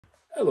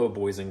Hello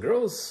boys and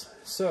girls.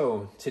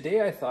 So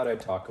today I thought I'd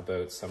talk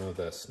about some of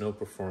the snow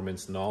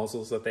performance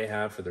nozzles that they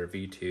have for their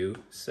V2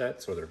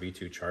 sets or their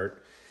V2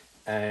 chart.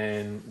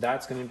 And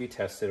that's going to be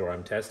tested, or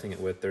I'm testing it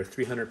with their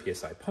 300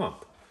 PSI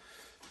pump.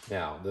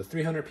 Now the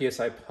 300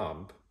 PSI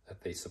pump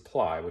that they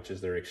supply, which is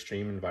their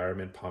extreme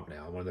environment pump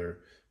now, one of their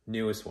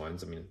newest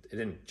ones. I mean, it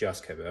didn't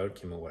just come out, it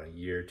came out what, a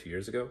year, 2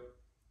 years ago.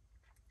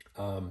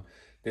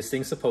 This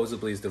thing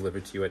supposedly is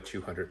delivered to you at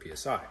 200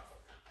 PSI.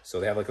 So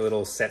they have like a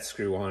little set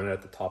screw on it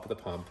at the top of the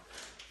pump,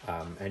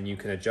 and you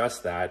can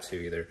adjust that to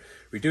either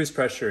reduce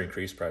pressure,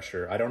 increase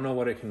pressure. I don't know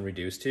what it can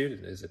reduce to.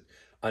 Is it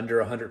under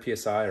 100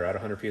 PSI or at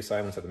 100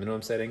 PSI when it's at the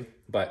minimum setting?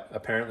 But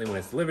apparently when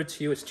it's delivered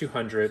to you, it's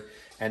 200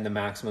 and the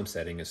maximum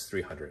setting is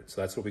 300. So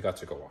that's what we got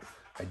to go on.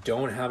 I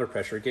don't have a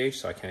pressure gauge,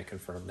 so I can't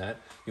confirm that.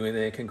 The only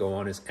thing I can go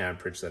on is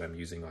amperage that I'm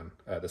using on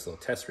this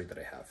little test read that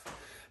I have.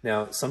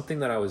 Now,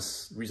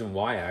 reason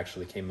why I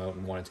actually came out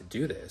and wanted to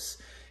do this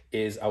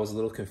is I was a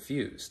little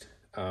confused.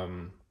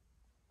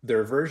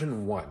 Their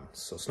version 1,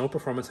 so Snow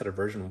Performance had a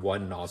version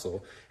 1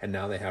 nozzle, and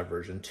now they have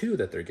version 2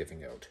 that they're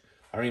giving out.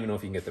 I don't even know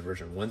if you can get the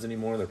version 1s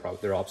anymore.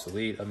 They're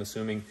obsolete, I'm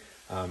assuming.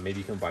 Maybe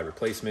you can buy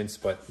replacements,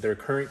 but their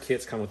current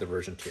kits come with the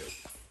version 2.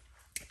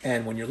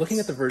 And when you're looking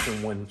at the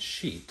version 1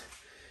 sheet,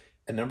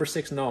 a number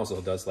 6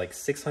 nozzle does like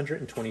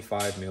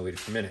 625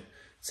 milliliters per minute.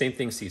 Same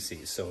thing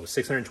cc's, so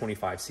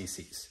 625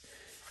 cc's.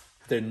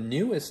 The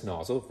newest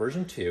nozzle,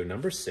 version 2,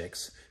 number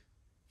 6,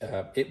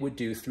 it would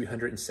do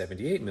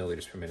 378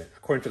 milliliters per minute,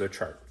 according to their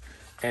chart.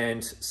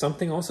 And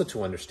something also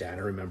to understand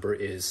and remember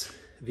is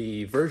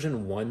the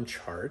version 1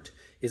 chart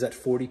is at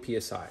 40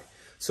 PSI.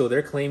 So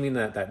they're claiming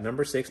that that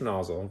number 6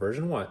 nozzle,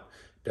 version 1,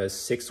 does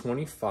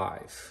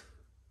 625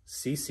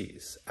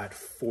 cc's at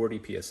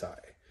 40 PSI.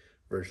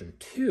 Version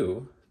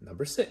 2,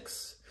 number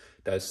 6,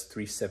 does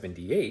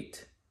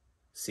 378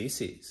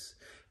 cc's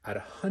at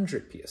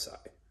 100 PSI.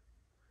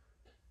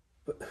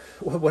 But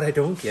what I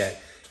don't get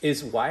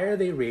is why are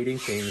they rating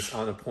things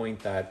on a point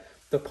that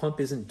the pump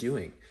isn't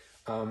doing?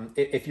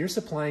 If you're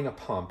supplying a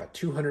pump at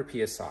 200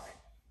 PSI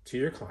to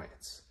your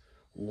clients,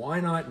 why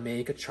not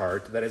make a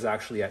chart that is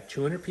actually at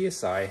 200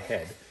 PSI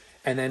head?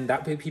 And then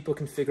that way people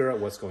can figure out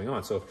what's going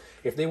on. So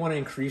if they want to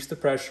increase the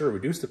pressure or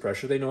reduce the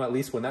pressure, they know at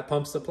least when that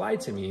pump's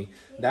applied to me,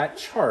 that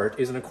chart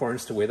is in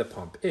accordance to the way the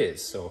pump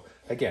is. So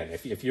again,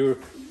 if you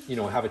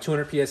have a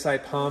 200 PSI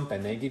pump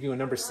and they give you a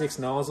number 6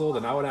 nozzle,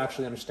 then I would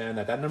actually understand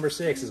that that number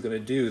 6 is going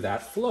to do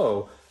that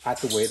flow at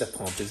the way the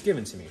pump is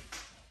given to me.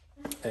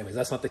 Anyways,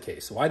 that's not the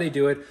case. Why they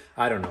do it,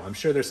 I don't know. I'm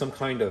sure there's some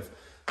kind of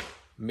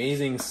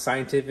amazing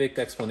scientific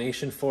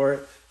explanation for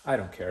it. I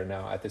don't care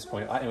now at this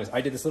point. Anyways, I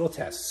did this little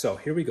test. So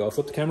here we go.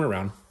 Flip the camera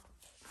around.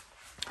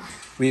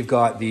 We've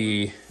got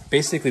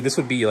basically this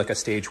would be like a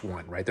stage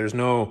 1, right? There's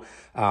no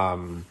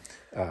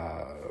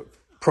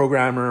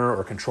programmer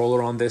or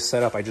controller on this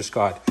setup. I just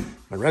got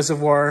my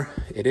reservoir.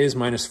 It is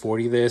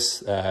 -40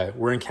 this.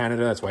 We're in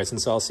Canada, that's why it's in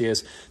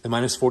Celsius. The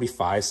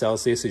 -45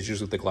 Celsius is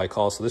usually the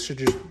glycol. So this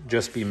should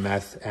just be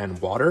meth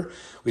and water.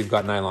 We've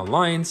got nylon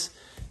lines.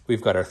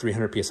 We've got our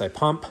 300 PSI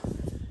pump.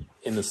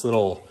 In this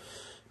little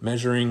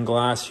measuring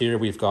glass here,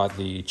 we've got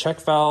the check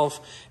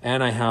valve,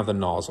 and I have the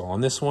nozzle.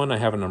 On this one, I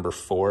have a number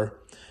 4.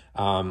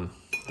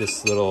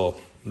 This little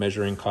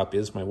measuring cup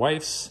is my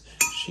wife's.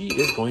 She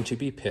is going to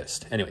be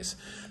pissed. Anyways,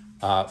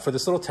 for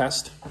this little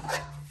test,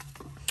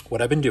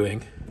 what I've been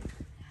doing,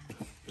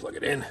 plug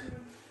it in.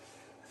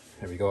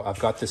 There we go. I've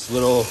got this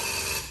little,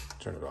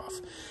 turn it off.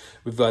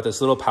 We've got this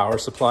little power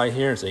supply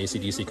here. It's an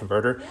AC-DC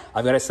converter.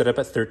 I've got it set up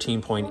at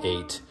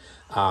 13.8.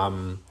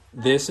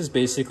 This is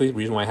basically the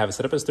reason why I have it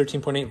set up as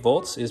 13.8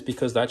 volts is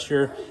because that's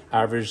your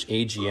average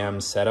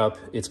AGM setup.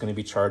 It's going to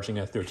be charging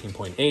at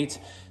 13.8.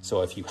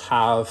 So if you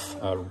have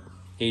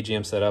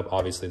AGM setup,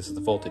 obviously this is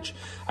the voltage.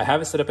 I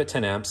have it set up at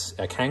 10 amps.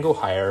 I can go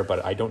higher,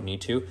 but I don't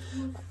need to.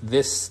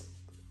 This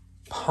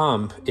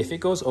pump, if it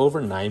goes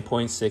over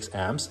 9.6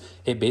 amps,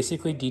 it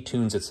basically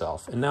detunes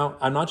itself. And now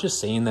I'm not just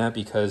saying that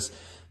because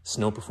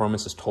Snow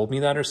Performance has told me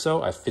that or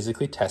so. I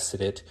physically tested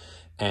it.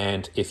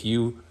 And if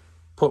you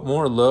put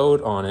more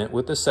load on it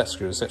with the set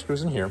screws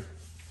in here,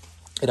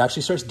 it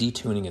actually starts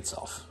detuning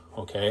itself,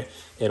 okay?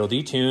 It'll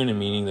detune, and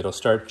meaning that it'll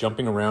start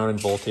jumping around in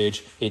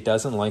voltage. It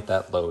doesn't like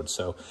that load.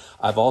 So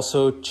I've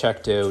also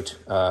checked out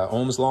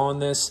Ohm's law on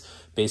this.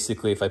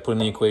 Basically, if I put in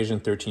the equation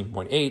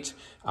 13.8,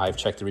 I've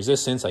checked the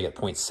resistance, I get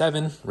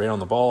 0.7 right on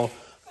the ball.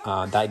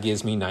 That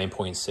gives me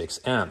 9.6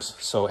 amps.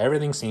 So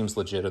everything seems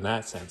legit in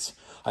that sense.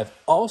 I've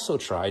also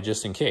tried,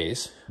 just in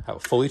case, I have a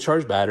fully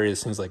charged battery.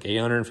 This thing's like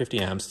 850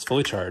 amps. It's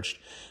fully charged.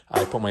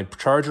 I put my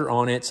charger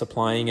on it,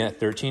 supplying at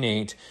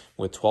 13.8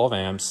 with 12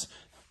 amps,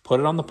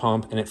 put it on the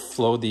pump, and it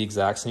flowed the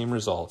exact same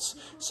results.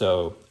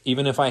 So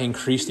even if I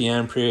increase the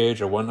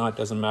amperage or whatnot,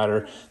 doesn't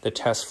matter. The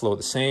tests flow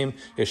the same.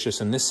 It's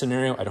just in this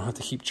scenario, I don't have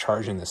to keep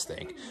charging this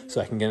thing.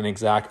 So I can get an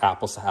exact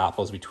apples to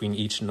apples between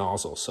each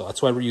nozzle. So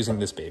that's why we're using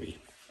this baby.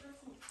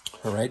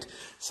 All right,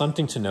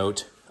 something to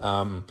note.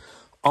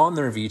 On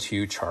their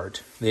V2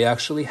 chart, they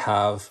actually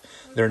have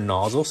their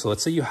nozzle. So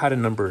let's say you had a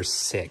number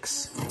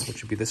 6,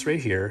 which would be this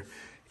right here.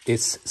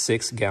 it's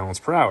 6 gallons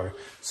per hour.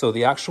 So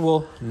the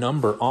actual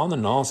number on the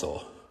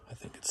nozzle, I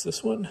think it's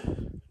this one.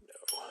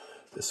 No,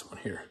 this one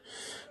here.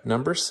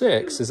 Number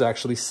 6 is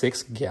actually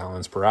 6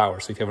 gallons per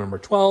hour. So if you have number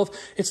 12,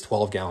 it's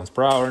 12 gallons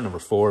per hour. Number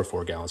 4,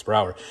 4 gallons per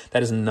hour.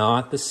 That is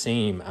not the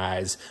same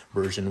as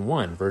version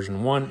 1.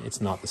 Version 1, it's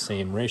not the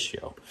same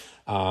ratio.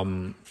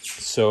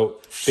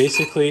 So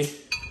basically,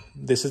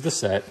 this is the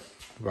set.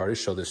 I've already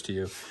showed this to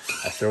you.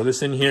 I throw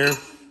this in here.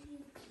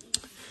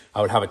 I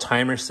would have a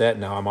timer set.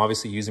 Now I'm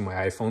obviously using my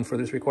iPhone for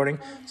this recording.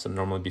 So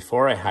normally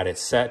before I had it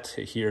set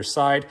to here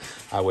side,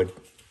 I would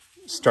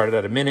start it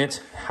at a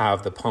minute,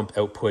 have the pump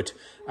output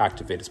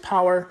activate its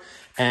power,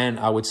 and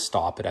I would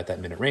stop it at that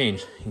minute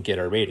range and get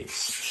our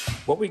ratings.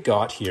 What we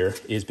got here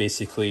is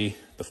basically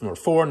the number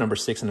 4, number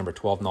 6, and number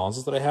 12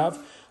 nozzles that I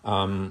have.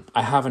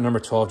 I have a number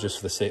 12 just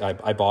for the sake,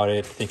 I bought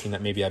it thinking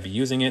that maybe I'd be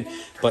using it,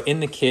 but in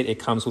the kit, it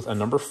comes with a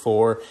number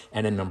 4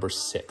 and a number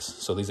 6.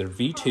 So these are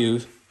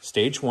V2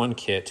 stage 1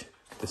 kit.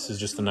 This is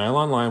just the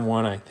nylon line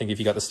one. I think if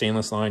you got the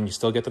stainless line, you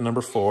still get the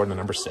number 4 and the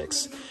number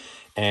 6.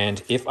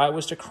 And if I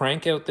was to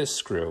crank out this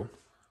screw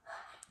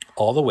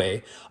all the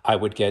way, I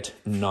would get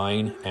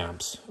 9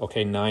 amps.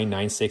 Okay,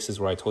 996 is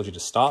where I told you to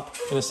stop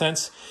in a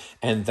sense.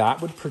 And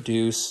that would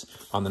produce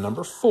on the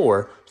number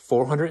 4,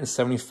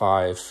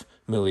 475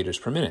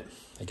 milliliters per minute.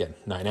 Again,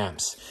 9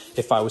 amps.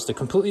 If I was to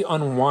completely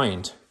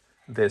unwind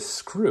this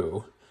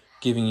screw,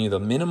 giving you the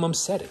minimum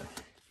setting,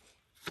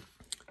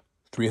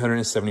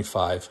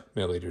 375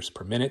 milliliters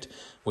per minute,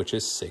 which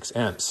is 6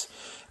 amps.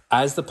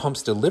 As the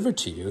pump's delivered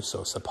to you,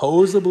 so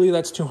supposedly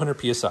that's 200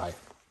 PSI,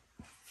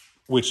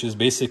 which is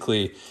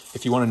basically,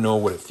 if you want to know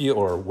what it feels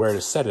or where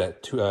to set it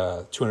at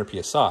 200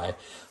 PSI,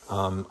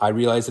 I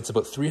realize it's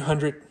about 3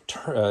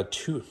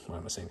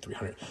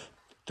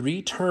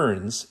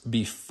 turns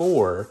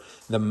before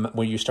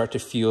when you start to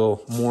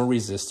feel more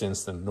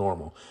resistance than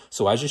normal.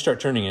 So as you start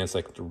turning it, it's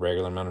like the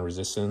regular amount of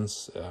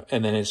resistance,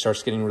 and then it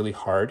starts getting really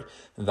hard.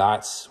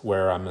 That's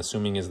where I'm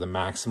assuming is the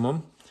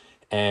maximum,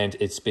 and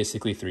it's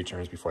basically 3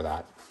 turns before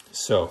that.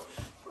 So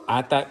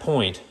at that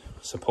point,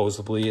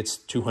 supposedly it's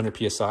 200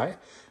 PSI.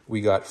 We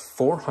got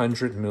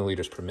 400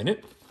 milliliters per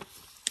minute,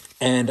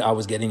 and I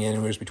was getting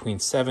anywhere between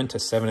 7 to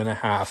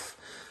 7.5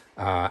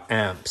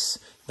 amps.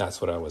 That's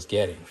what I was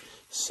getting.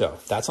 So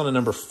that's on a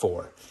number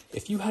 4.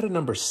 If you had a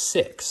number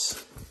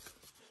 6,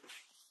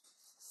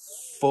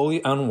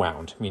 fully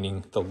unwound,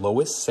 meaning the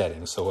lowest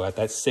setting, so at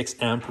that 6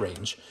 amp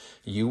range,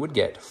 you would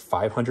get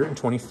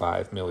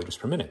 525 milliliters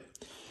per minute.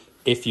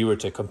 If you were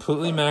to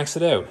completely max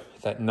it out,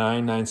 that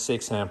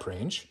 996 amp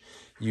range,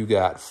 you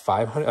got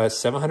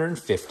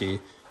 750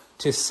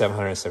 to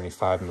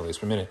 775 milliliters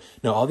per minute.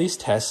 Now, all these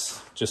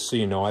tests, just so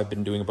you know, I've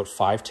been doing about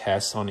 5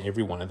 tests on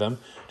every one of them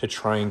to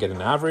try and get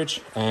an average.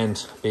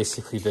 And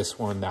basically this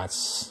one,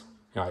 that's,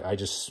 you know,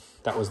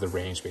 that was the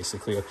range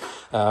basically.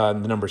 The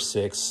number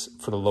 6,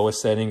 for the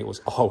lowest setting, it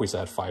was always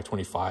at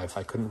 525.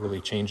 I couldn't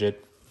really change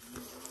it.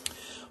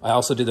 I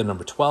also did the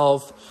number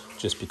 12,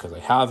 just because I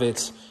have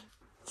it.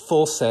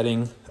 Full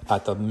setting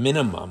at the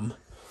minimum,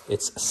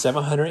 it's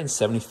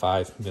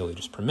 775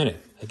 milliliters per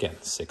minute. Again,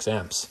 6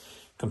 amps.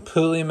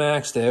 Completely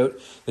maxed out,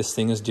 this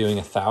thing is doing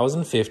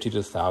 1,050 to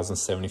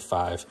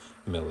 1,075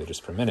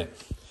 milliliters per minute.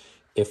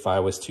 If I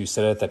was to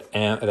set it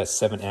at that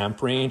 7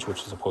 amp range, which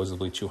is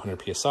supposedly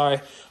 200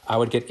 PSI, I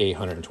would get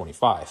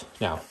 825.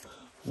 Now,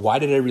 why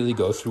did I really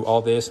go through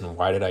all this, and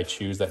why did I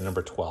choose that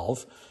number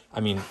 12? I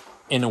mean,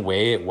 in a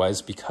way, it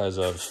was because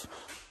of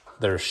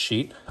their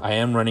sheet. I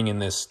am running in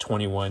this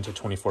 21 to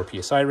 24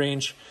 PSI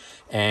range,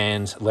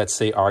 and let's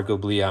say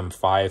arguably I'm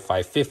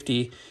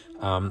 550.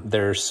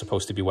 They're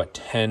supposed to be what,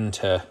 10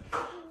 to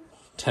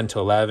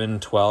 11,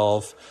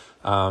 12.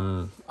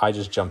 I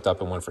just jumped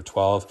up and went for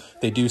 12.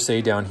 They do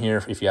say down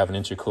here, if you have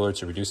an intercooler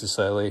to reduce it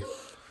slightly,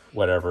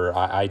 whatever.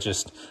 I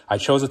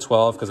chose a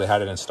 12 because I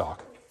had it in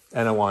stock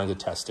and I wanted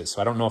to test it.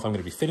 So I don't know if I'm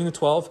going to be fitting the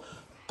 12,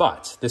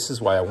 but this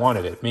is why I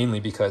wanted it, mainly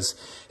because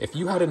if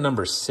you had a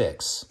number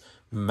 6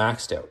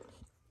 maxed out,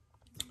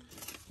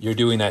 you're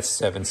doing that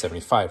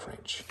 775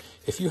 range.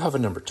 If you have a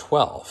number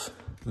 12,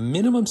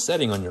 minimum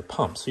setting on your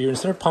pump, so you're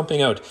instead of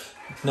pumping out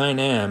 9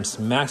 amps,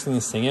 maxing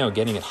this thing out,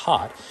 getting it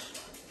hot,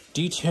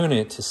 detune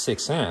it to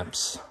 6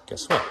 amps,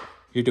 guess what?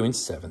 You're doing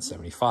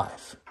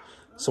 775.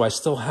 So I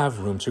still have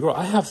room to grow.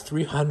 I have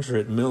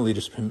 300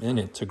 milliliters per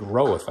minute to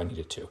grow if I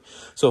needed to.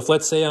 So if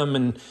let's say I'm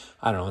in,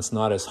 I don't know, it's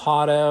not as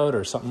hot out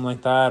or something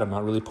like that, I'm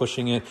not really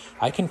pushing it,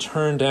 I can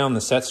turn down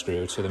the set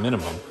screw to the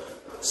minimum,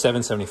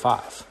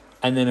 775.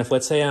 And then if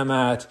let's say I'm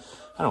at,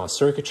 I don't know, a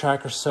circuit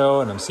track or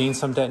so, and I'm seeing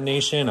some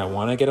detonation, I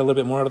want to get a little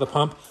bit more out of the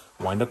pump,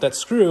 wind up that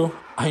screw,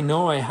 I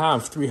know I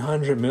have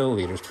 300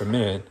 milliliters per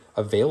minute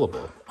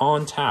available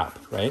on tap,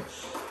 right?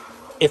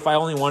 If I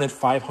only wanted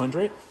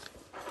 500,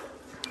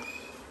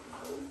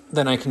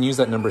 then I can use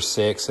that number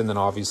 6 and then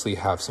obviously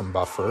have some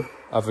buffer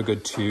of a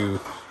good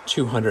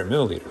 200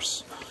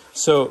 milliliters.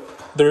 So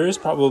there is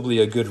probably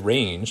a good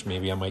range.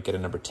 Maybe I might get a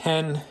number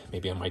 10,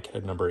 maybe I might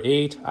get a number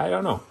 8, I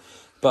don't know.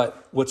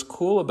 But what's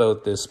cool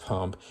about this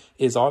pump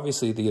is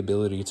obviously the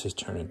ability to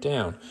turn it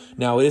down.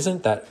 Now, it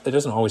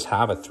doesn't always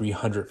have a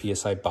 300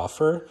 PSI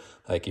buffer.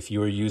 Like if you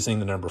were using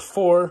the number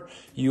 4,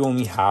 you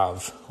only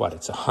have,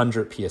 it's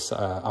 100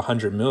 PSI,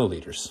 100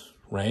 milliliters,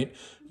 right?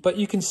 But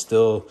you can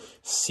still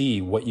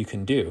see what you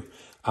can do.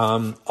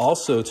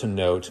 Also to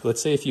note,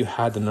 let's say if you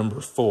had the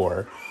number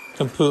 4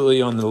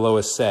 completely on the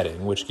lowest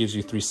setting, which gives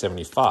you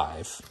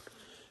 375,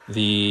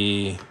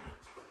 the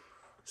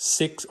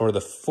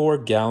 4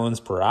 gallons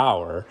per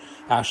hour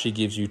actually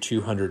gives you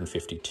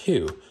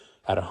 252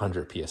 at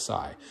 100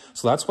 PSI.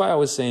 So that's why I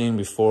was saying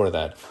before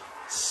that,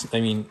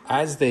 I mean,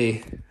 as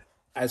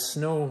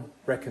Snow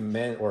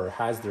recommend or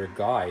has their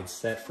guide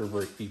set for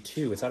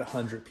V2, it's at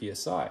 100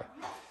 PSI.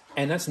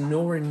 And that's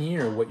nowhere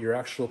near what your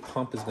actual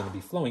pump is going to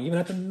be flowing, even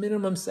at the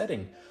minimum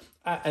setting.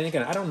 And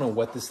again, I don't know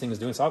what this thing is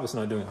doing. It's obviously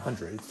not doing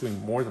 100. It's doing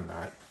more than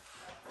that,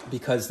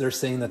 because they're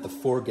saying that the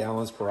 4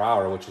 gallons per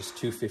hour, which is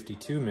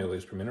 252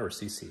 milliliters per minute, or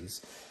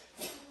cc's,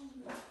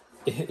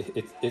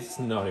 it's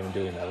not even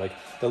doing that. Like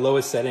the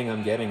lowest setting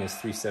I'm getting is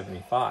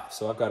 375.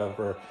 So I've got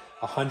over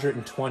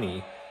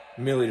 120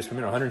 milliliters per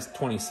minute,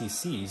 120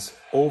 cc's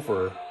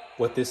over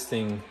what this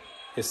thing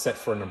is set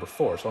for number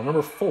 4. So on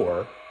number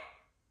 4,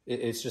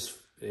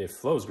 it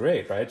flows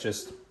great, right?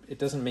 It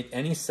doesn't make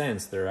any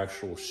sense, their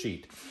actual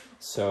sheet.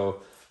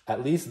 So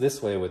at least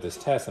this way with this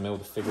test, I'm able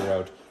to figure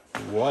out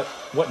what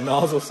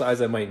nozzle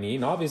size I might need.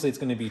 And obviously it's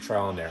going to be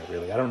trial and error,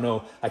 really. I don't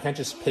know. I can't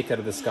just pick out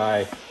of the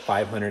sky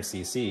 500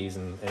 cc's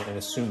and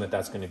assume that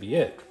that's going to be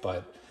it.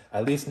 But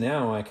at least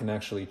now I can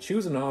actually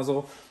choose a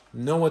nozzle,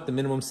 know what the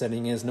minimum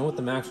setting is, know what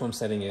the maximum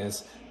setting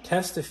is,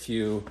 test a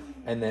few,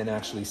 and then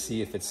actually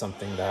see if it's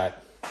something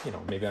that,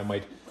 maybe I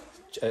might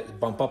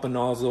bump up a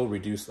nozzle,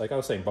 reduce, like I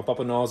was saying, bump up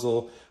a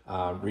nozzle,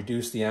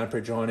 reduce the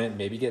amperage on it,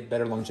 maybe get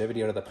better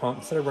longevity out of the pump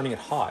instead of running it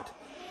hot.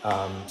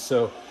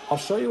 So I'll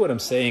show you what I'm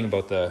saying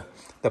about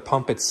the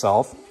pump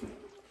itself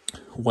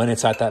when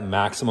it's at that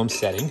maximum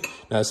setting.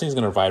 Now this thing's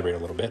going to vibrate a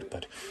little bit,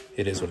 but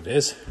it is what it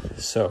is.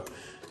 So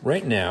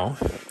right now,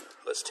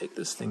 let's take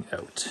this thing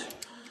out.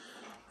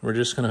 We're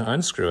just going to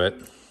unscrew it.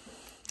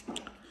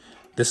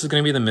 This is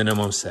going to be the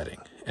minimum setting,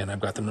 and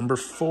I've got the number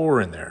 4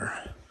 in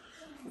there.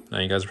 Now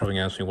you guys are probably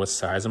gonna ask me, what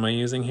size am I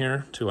using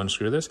here to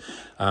unscrew this?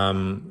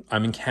 I'm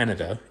in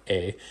Canada,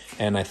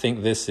 and I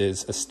think this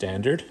is a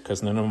standard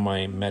because none of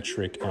my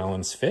metric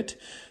Allens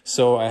fit.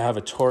 So I have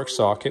a torque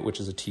socket, which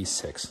is a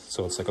T6.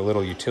 So it's like a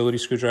little utility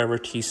screwdriver,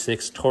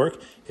 T6 torque.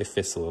 It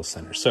fits the little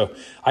center. So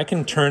I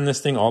can turn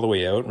this thing all the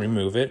way out,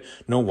 remove it.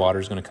 No water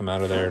is gonna come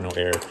out of there, no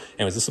air.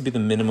 Anyways, this will be the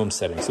minimum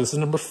setting. So this is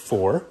number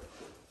 4.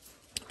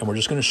 And we're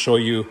just gonna show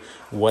you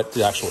what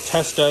the actual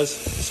test does.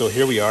 So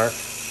here we are.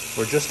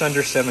 We're just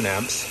under 7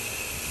 amps,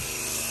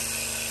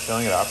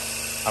 filling it up.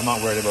 I'm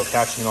not worried about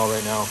catching it all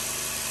right now.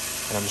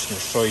 And I'm just gonna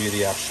show you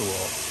the actual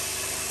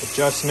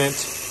adjustment.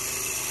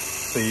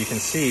 So you can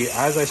see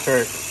as I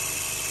start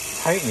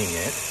tightening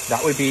it,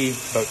 that would be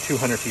about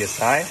 200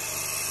 PSI,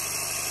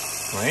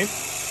 right?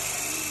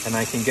 And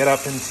I can get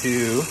up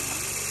into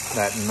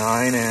that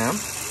 9 amp.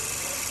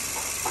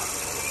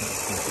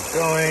 Let's keep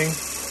going.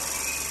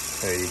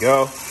 There you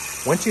go.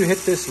 Once you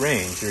hit this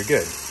range, you're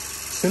good.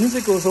 As soon as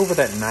it goes over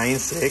that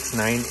 9.6,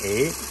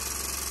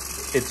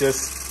 9.8, it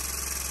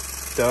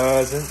just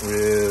doesn't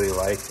really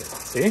like it.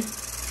 See?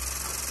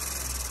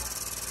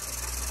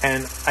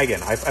 And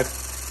again, I've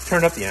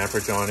turned up the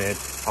amperage on it,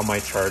 on my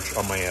charge,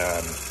 on my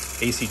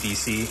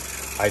AC/DC.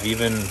 I've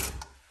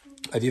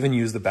even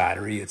used the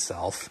battery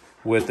itself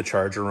with the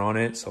charger on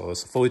it. So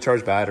it's a fully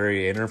charged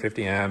battery,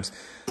 850 amps.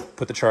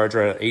 Put the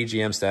charger at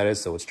AGM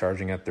status, so it's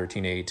charging at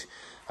 13.8.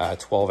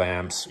 12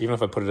 amps. Even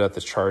if I put it at the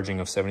charging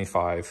of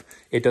 75,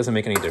 it doesn't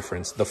make any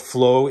difference. The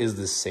flow is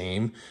the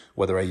same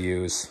whether I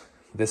use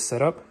this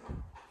setup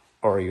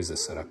or I use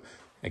this setup.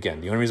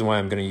 Again, the only reason why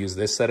I'm going to use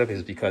this setup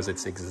is because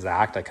it's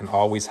exact. I can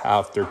always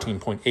have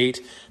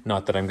 13.8,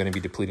 not that I'm going to be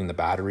depleting the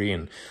battery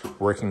and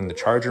working the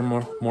charger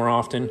more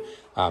often.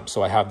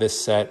 So I have this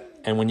set,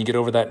 and when you get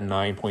over that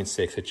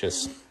 9.6, it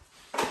just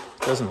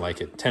doesn't like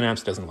it. 10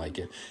 amps doesn't like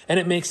it. And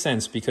it makes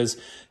sense because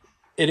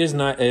it is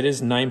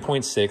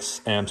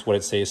 9.6 amps, what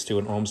it says to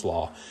an Ohm's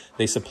law.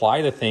 They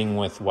supply the thing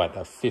with what,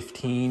 a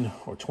 15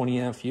 or 20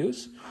 amp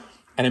fuse?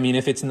 And I mean,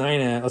 if it's 9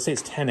 amps, let's say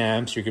it's 10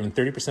 amps, you're giving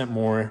 30%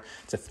 more.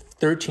 It's a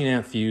 13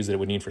 amp fuse that it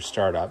would need for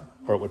startup,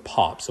 or it would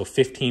pop. So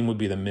 15 would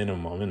be the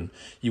minimum, and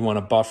you want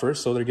a buffer,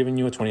 so they're giving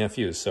you a 20 amp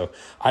fuse. So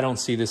I don't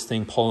see this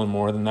thing pulling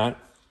more than that,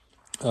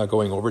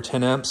 going over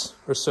 10 amps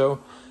or so.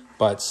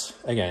 But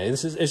again,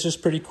 it's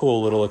just pretty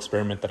cool little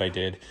experiment that I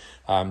did,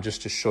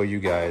 just to show you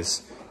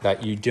guys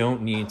that you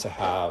don't need to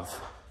have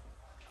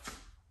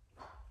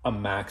a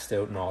maxed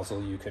out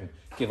nozzle. You can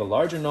give a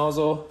larger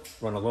nozzle,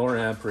 run a lower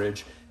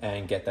amperage,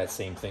 and get that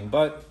same thing.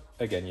 But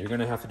again, you're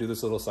gonna have to do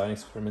this little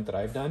science experiment that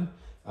I've done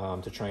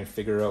to try and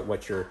figure out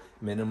what your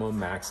minimum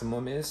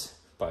maximum is.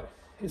 But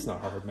it's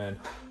not hard, man.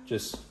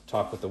 Just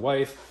talk with the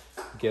wife,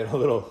 get a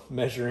little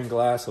measuring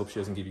glass. Hope she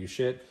doesn't give you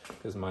shit,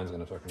 because mine's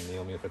gonna fucking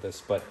nail me for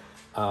this. But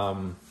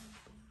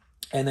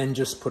and then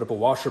just put up a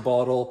washer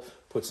bottle,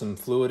 put some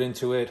fluid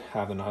into it,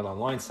 have the nylon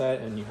line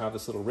set, and you have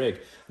this little rig.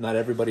 Not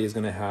everybody is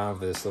gonna have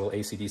this little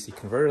AC/DC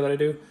converter that I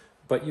do,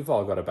 but you've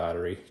all got a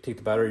battery. Take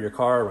the battery of your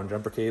car, run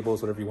jumper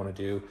cables, whatever you wanna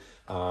do.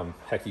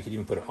 Heck, you could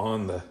even put it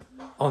on the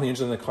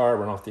engine of the car,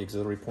 run off the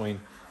auxiliary point,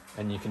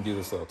 and you can do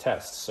this little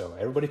test. So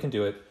everybody can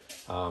do it.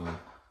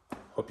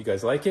 Hope you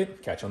guys like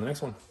it. Catch you on the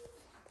next one.